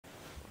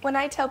When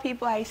I tell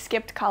people I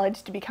skipped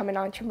college to become an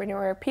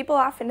entrepreneur, people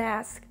often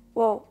ask,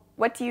 well,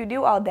 what do you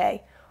do all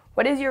day?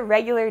 What does your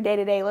regular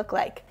day-to-day look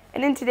like?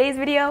 And in today's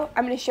video,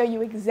 I'm going to show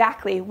you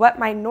exactly what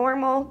my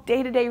normal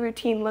day-to-day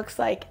routine looks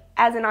like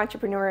as an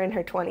entrepreneur in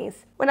her 20s.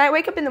 When I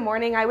wake up in the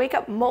morning, I wake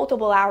up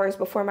multiple hours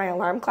before my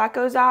alarm clock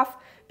goes off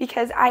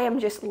because I am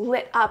just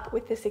lit up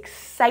with this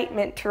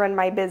excitement to run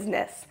my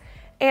business.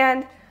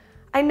 And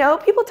I know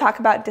people talk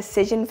about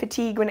decision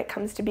fatigue when it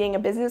comes to being a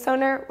business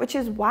owner, which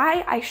is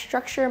why I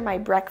structure my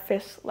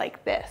breakfast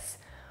like this.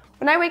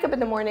 When I wake up in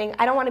the morning,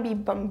 I don't want to be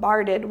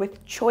bombarded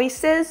with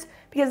choices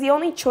because the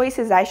only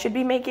choices I should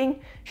be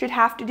making should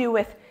have to do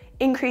with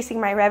increasing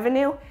my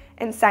revenue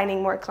and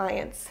signing more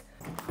clients.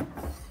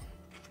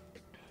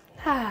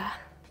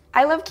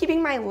 I love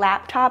keeping my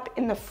laptop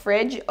in the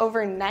fridge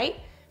overnight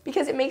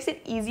because it makes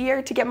it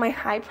easier to get my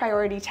high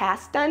priority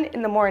tasks done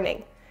in the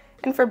morning.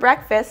 And for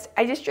breakfast,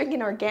 I just drink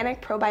an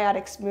organic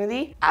probiotic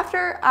smoothie.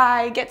 After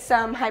I get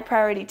some high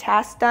priority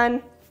tasks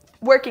done,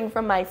 working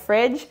from my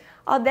fridge,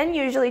 I'll then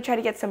usually try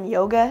to get some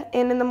yoga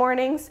in the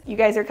mornings. You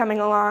guys are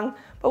coming along.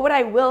 But what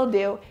I will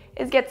do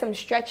is get some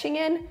stretching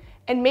in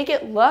and make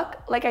it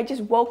look like I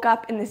just woke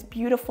up in this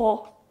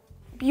beautiful,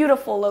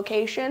 beautiful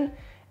location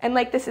and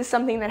like this is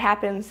something that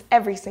happens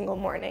every single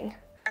morning.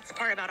 That's the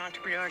part about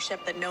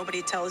entrepreneurship that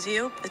nobody tells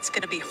you. It's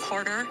gonna be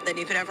harder than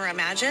you could ever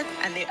imagine.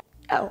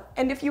 Oh,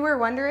 and if you were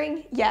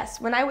wondering,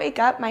 yes, when I wake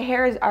up, my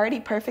hair is already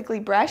perfectly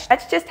brushed.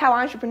 That's just how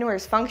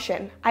entrepreneurs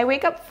function. I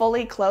wake up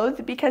fully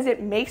clothed because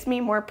it makes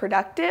me more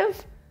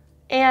productive,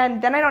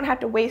 and then I don't have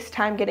to waste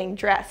time getting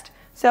dressed.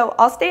 So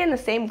I'll stay in the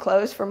same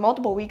clothes for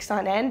multiple weeks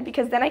on end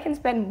because then I can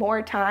spend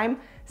more time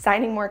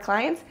signing more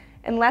clients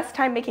and less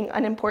time making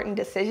unimportant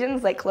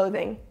decisions like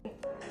clothing.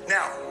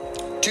 Now,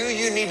 do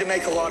you need to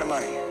make a lot of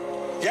money?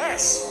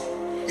 Yes.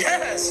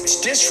 Yes.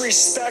 It's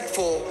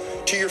disrespectful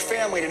to your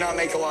family to not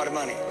make a lot of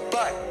money.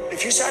 But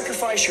if you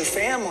sacrifice your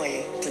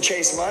family to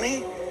chase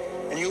money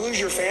and you lose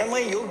your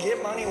family, you'll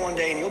get money one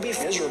day and you'll be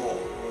miserable.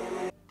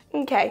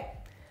 Okay,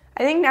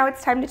 I think now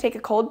it's time to take a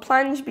cold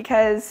plunge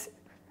because,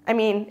 I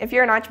mean, if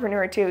you're an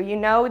entrepreneur too, you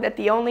know that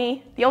the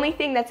only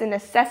thing that's a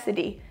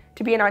necessity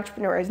to be an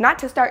entrepreneur is not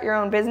to start your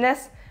own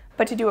business,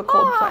 but to do a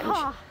cold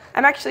plunge.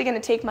 I'm actually gonna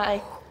take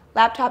my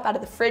laptop out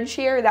of the fridge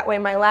here. That way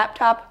my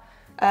laptop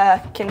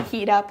can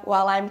heat up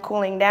while I'm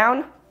cooling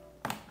down.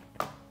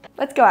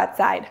 Let's go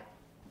outside.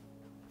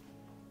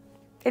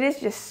 It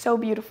is just so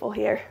beautiful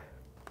here.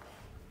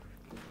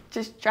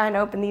 Just trying to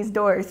open these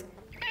doors.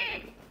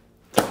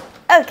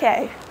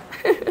 Okay.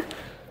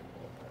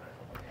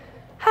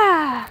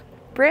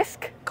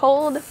 Brisk,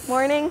 cold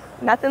morning,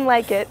 nothing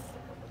like it.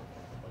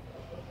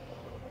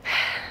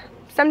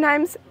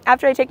 Sometimes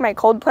after I take my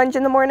cold plunge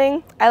in the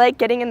morning, I like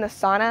getting in the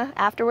sauna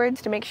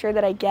afterwards to make sure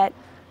that I get,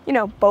 you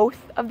know,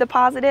 both of the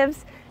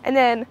positives. And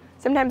then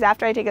sometimes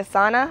after I take a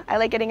sauna, I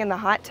like getting in the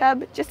hot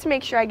tub just to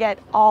make sure I get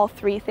all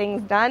three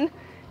things done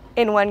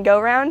in one go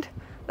round.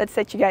 Let's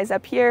set you guys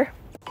up here.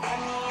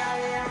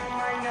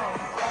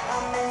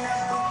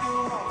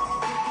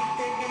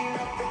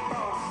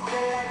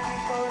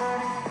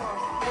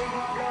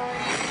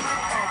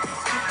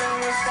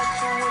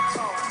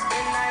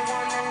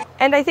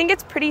 And I think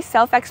it's pretty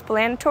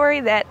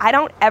self-explanatory that I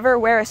don't ever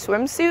wear a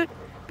swimsuit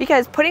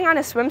because putting on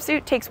a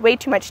swimsuit takes way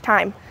too much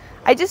time.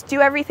 I just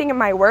do everything in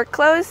my work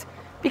clothes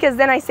because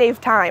then I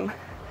save time.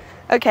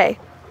 Okay,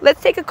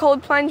 let's take a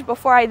cold plunge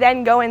before I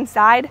then go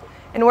inside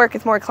and work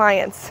with more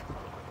clients.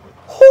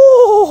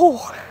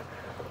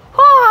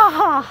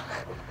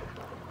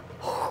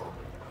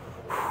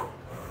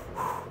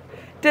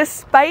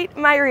 Despite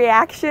my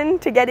reaction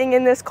to getting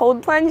in this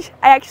cold plunge,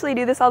 I actually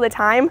do this all the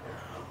time.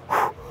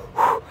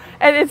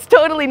 And it's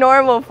totally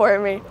normal for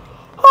me.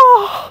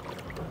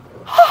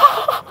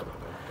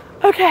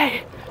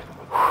 Okay.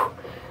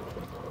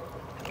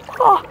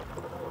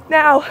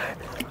 Now,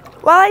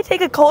 while I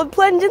take a cold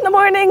plunge in the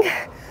morning,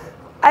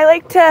 I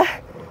like to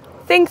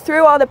think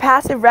through all the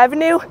passive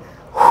revenue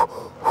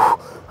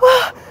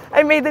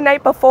I made the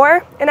night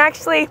before. And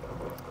actually,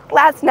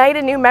 last night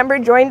a new member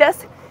joined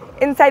us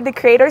inside the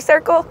creator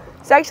circle.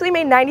 So I actually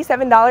made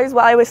 $97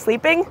 while I was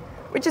sleeping,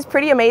 which is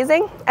pretty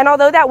amazing. And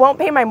although that won't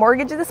pay my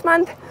mortgage this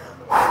month,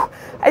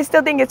 I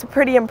still think it's a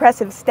pretty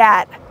impressive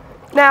stat.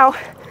 Now,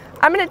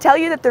 I'm gonna tell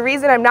you that the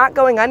reason I'm not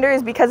going under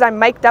is because I'm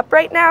mic'd up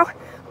right now,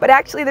 but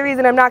actually the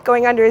reason I'm not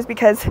going under is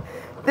because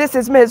this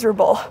is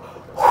miserable.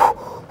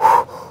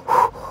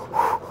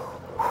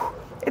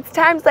 It's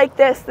times like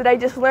this that I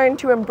just learn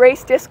to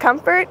embrace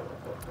discomfort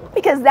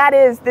because that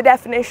is the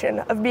definition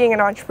of being an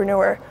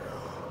entrepreneur.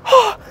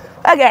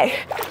 Okay,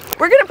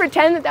 we're gonna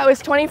pretend that was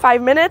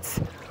 25 minutes.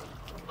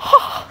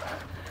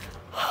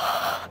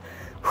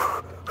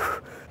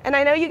 And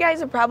I know you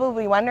guys are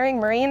probably wondering,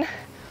 Maureen,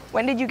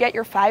 when did you get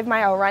your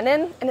 5-mile run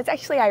in? And it's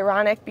actually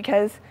ironic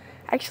because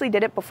I actually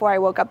did it before I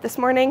woke up this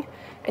morning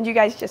and you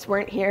guys just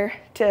weren't here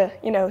to,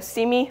 you know,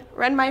 see me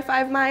run my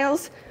 5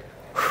 miles.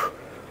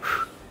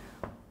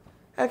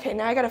 Okay,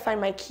 now I gotta find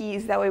my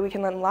keys, that way we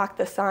can unlock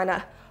the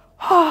sauna.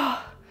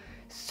 Oh,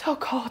 so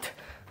cold.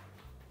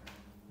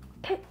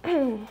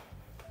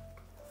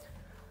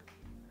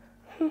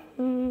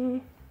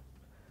 You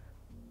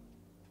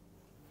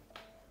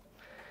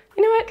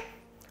know what?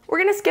 We're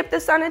gonna skip the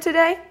sauna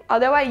today,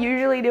 although I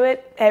usually do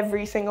it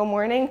every single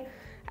morning.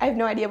 I have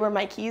no idea where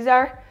my keys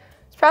are.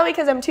 It's probably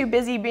because I'm too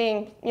busy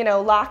being,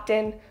 locked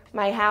in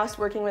my house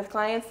working with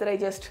clients that I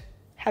just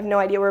have no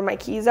idea where my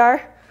keys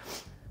are.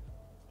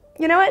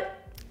 You know what?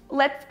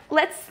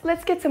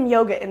 Let's get some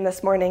yoga in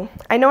this morning.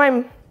 I know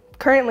I'm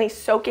currently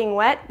soaking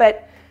wet,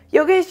 but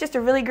yoga is just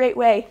a really great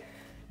way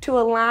to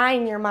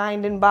align your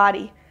mind and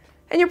body.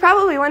 And you're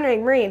probably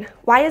wondering, Maureen,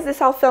 why is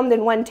this all filmed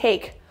in one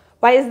take?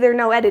 Why is there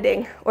no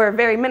editing or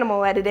very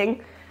minimal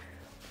editing?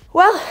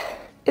 Well,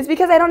 it's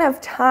because I don't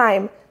have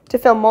time to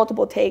film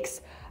multiple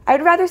takes. I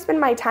would rather spend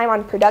my time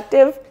on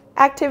productive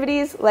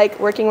activities like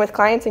working with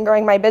clients and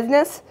growing my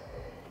business.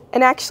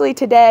 And actually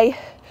today,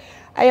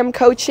 I am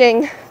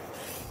coaching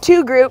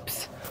 2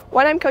 groups.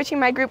 One, I'm coaching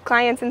my group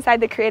clients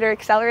inside the Creator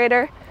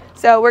Accelerator.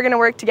 So we're gonna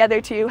work together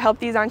to help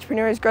these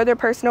entrepreneurs grow their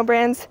personal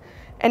brands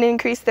and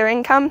increase their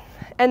income.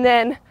 And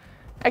then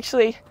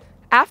actually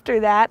after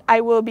that,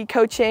 I will be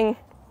coaching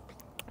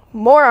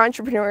more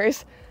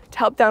entrepreneurs to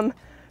help them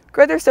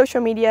grow their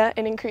social media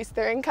and increase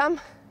their income.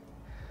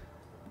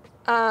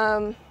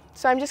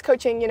 So I'm just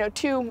coaching,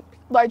 2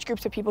 large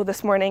groups of people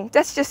this morning.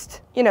 That's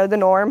just, the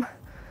norm.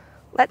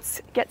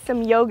 Let's get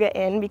some yoga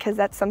in because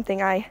that's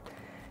something I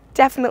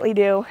definitely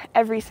do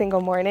every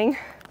single morning.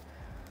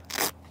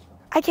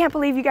 I can't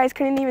believe you guys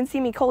couldn't even see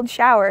me cold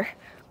shower.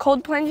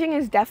 Cold plunging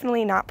is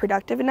definitely not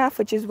productive enough,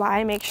 which is why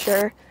I make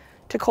sure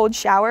to cold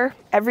shower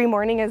every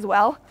morning as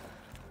well.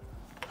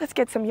 Let's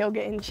get some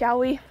yoga in, shall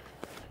we?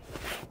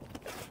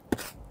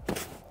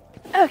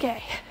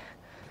 Okay.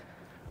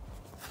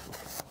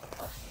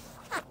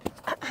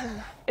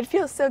 It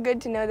feels so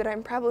good to know that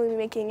I'm probably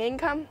making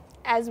income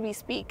as we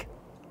speak.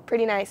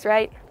 Pretty nice,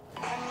 right?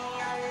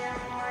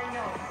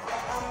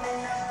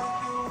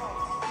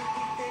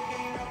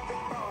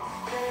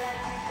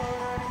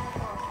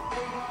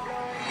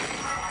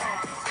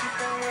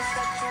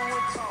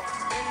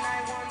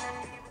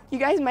 You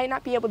guys might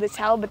not be able to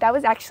tell, but that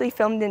was actually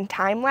filmed in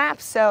time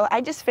lapse. So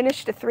I just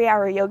finished a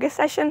 3-hour yoga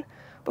session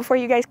before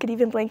you guys could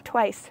even blink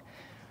twice.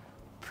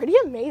 Pretty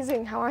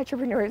amazing how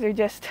entrepreneurs are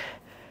just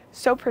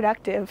so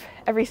productive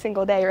every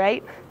single day,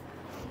 right?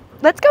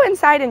 Let's go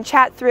inside and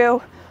chat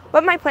through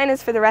what my plan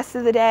is for the rest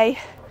of the day,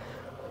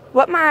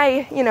 what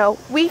my,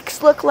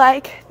 weeks look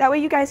like. That way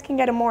you guys can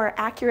get a more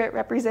accurate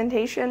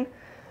representation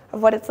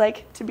of what it's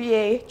like to be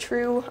a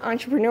true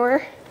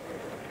entrepreneur.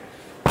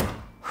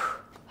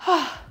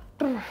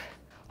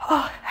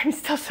 Oh, I'm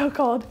still so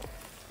cold.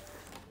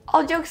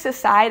 All jokes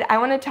aside, I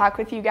want to talk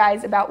with you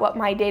guys about what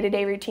my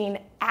day-to-day routine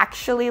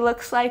actually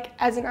looks like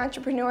as an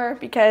entrepreneur,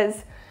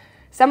 because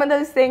some of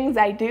those things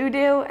I do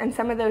and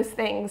some of those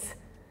things,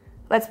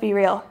 let's be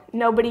real,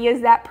 nobody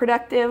is that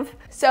productive.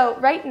 So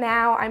right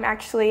now I'm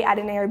actually at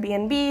an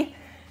Airbnb.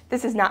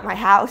 This is not my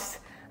house.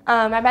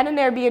 I'm at an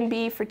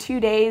Airbnb for 2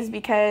 days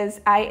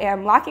because I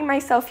am locking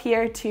myself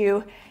here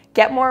to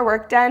get more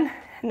work done.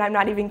 And I'm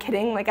not even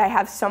kidding, I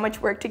have so much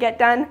work to get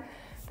done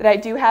that I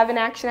do have an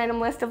action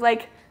item list of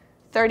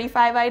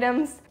 35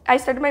 items. I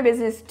started my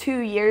business 2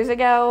 years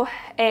ago,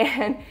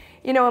 and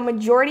a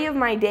majority of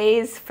my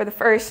days for the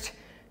first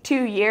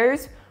 2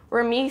 years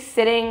were me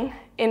sitting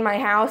in my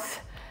house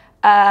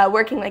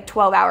working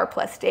 12-hour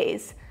plus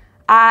days.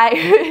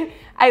 I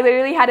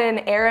literally had an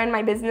era in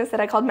my business that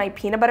I called my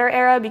peanut butter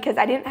era because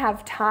I didn't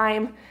have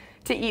time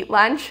to eat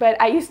lunch, but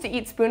I used to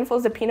eat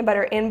spoonfuls of peanut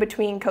butter in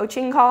between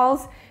coaching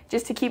calls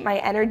just to keep my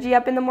energy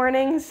up in the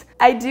mornings.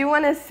 I do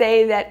want to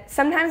say that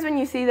sometimes when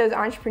you see those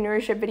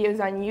entrepreneurship videos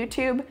on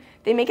YouTube,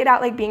 they make it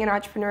out like being an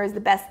entrepreneur is the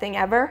best thing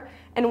ever.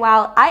 And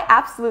while I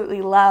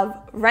absolutely love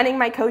running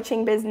my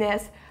coaching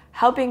business,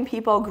 helping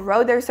people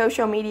grow their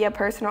social media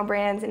personal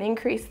brands and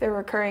increase their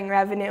recurring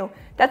revenue,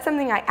 that's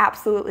something I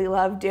absolutely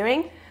love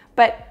doing.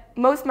 But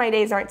most of my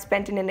days aren't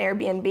spent in an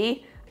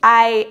Airbnb.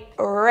 I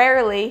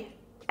rarely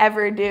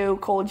ever do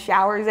cold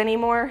showers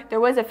anymore. There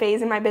was a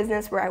phase in my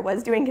business where I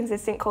was doing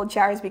consistent cold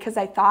showers because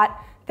I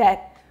thought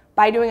that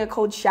by doing a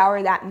cold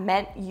shower that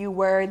meant you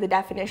were the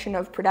definition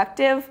of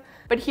productive.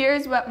 But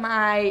here's what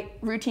my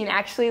routine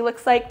actually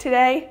looks like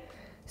today.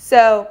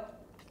 So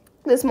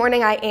this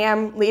morning I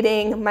am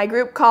leading my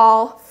group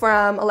call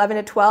from 11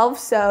 to 12.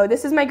 So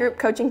this is my group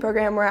coaching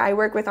program where I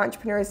work with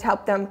entrepreneurs to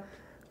help them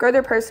grow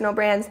their personal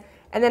brands.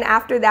 And then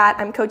after that,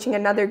 I'm coaching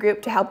another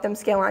group to help them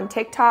scale on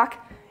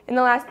TikTok. In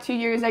the last 2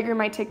 years, I grew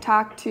my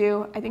TikTok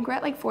to, I think we're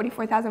at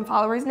 44,000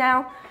 followers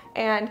now.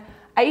 And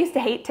I used to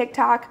hate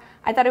TikTok.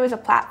 I thought it was a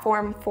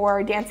platform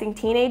for dancing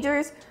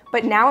teenagers,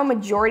 but now a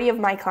majority of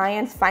my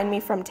clients find me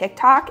from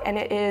TikTok, and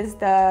it is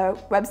the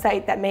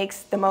website that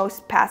makes the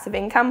most passive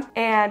income.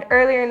 And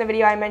earlier in the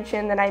video, I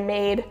mentioned that I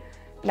made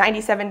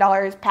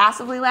 $97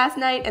 passively last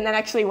night, and that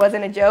actually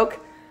wasn't a joke.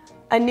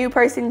 A new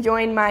person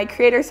joined my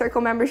Creator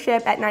Circle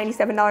membership at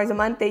 $97 a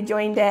month. They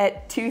joined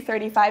at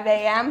 2:35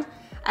 a.m.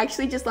 I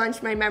actually just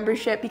launched my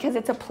membership because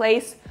it's a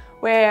place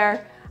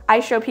where I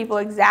show people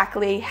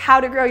exactly how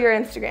to grow your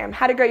Instagram,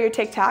 how to grow your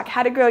TikTok,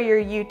 how to grow your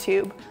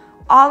YouTube,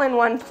 all in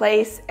one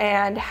place,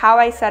 and how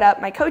I set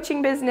up my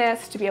coaching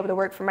business to be able to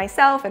work for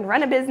myself and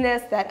run a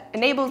business that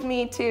enables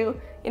me to,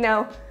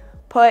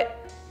 put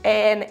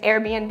an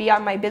Airbnb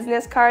on my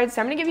business card.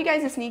 So I'm gonna give you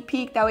guys a sneak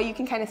peek. That way you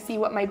can kind of see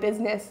what my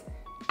business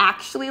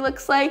actually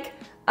looks like.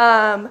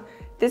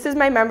 This is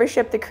my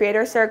membership, the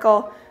Creator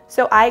Circle.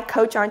 So I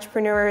coach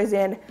entrepreneurs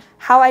in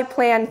how I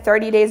plan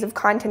 30 days of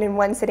content in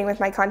one sitting with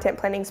my content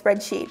planning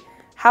spreadsheet,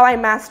 how I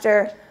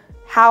master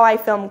how I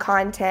film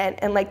content,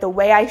 and like the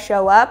way I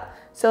show up.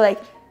 So like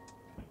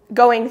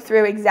going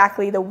through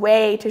exactly the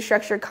way to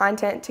structure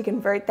content to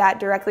convert that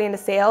directly into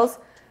sales,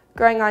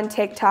 growing on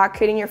TikTok,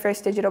 creating your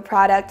first digital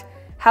product,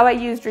 how I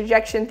used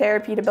rejection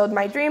therapy to build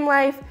my dream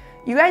life.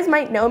 You guys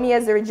might know me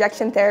as the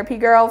rejection therapy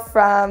girl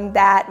from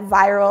that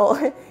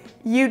viral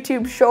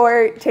YouTube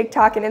short,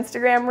 TikTok, and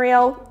Instagram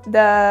reel.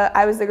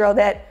 I was the girl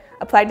that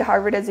applied to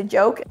Harvard as a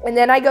joke. And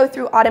then I go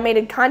through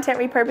automated content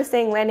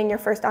repurposing, landing your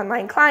first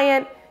online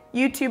client,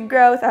 YouTube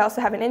growth. I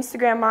also have an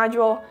Instagram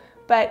module.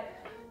 But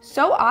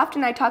so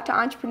often I talk to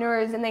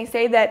entrepreneurs and they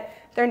say that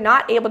they're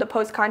not able to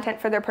post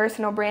content for their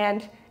personal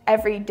brand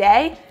every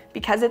day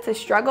because it's a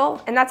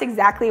struggle. And that's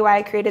exactly why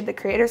I created the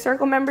Creator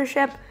Circle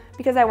membership,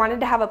 because I wanted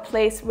to have a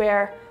place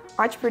where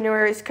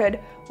entrepreneurs could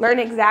learn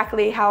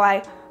exactly how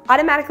I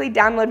automatically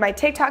download my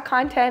TikTok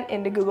content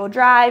into Google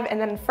Drive,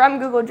 and then from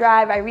Google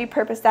Drive I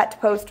repurpose that to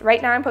post.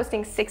 Right now I'm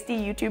posting 60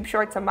 YouTube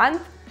shorts a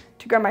month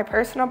to grow my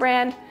personal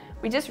brand.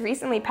 We just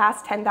recently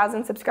passed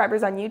 10,000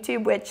 subscribers on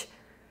YouTube, which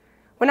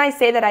when I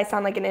say that I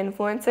sound like an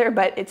influencer,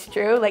 but it's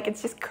true. Like,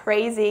 it's just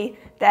crazy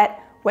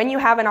that when you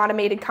have an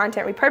automated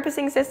content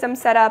repurposing system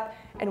set up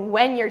and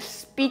when you're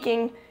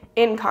speaking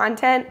in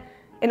content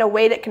in a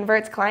way that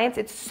converts clients,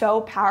 it's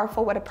so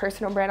powerful what a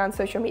personal brand on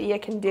social media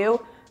can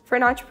do for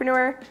an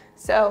entrepreneur.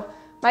 So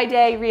my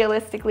day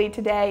realistically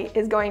today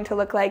is going to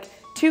look like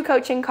 2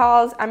 coaching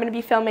calls. I'm gonna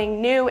be filming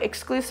new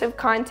exclusive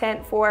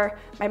content for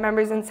my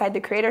members inside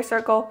the Creator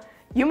Circle.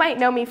 You might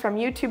know me from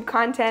YouTube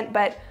content,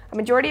 but a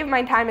majority of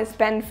my time is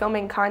spent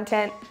filming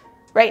content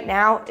right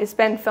now, is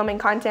spent filming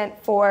content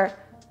for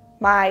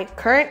my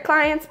current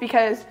clients,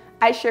 because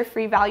I share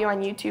free value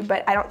on YouTube,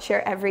 but I don't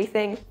share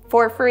everything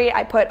for free.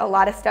 I put a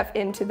lot of stuff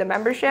into the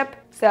membership.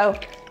 So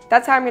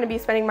that's how I'm gonna be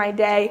spending my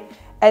day.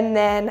 And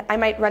then I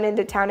might run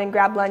into town and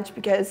grab lunch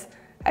because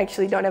I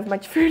actually don't have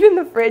much food in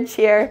the fridge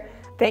here.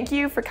 Thank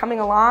you for coming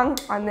along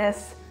on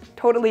this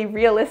totally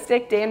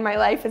realistic day in my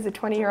life as a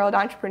 20-year-old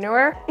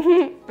entrepreneur.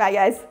 Bye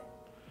guys.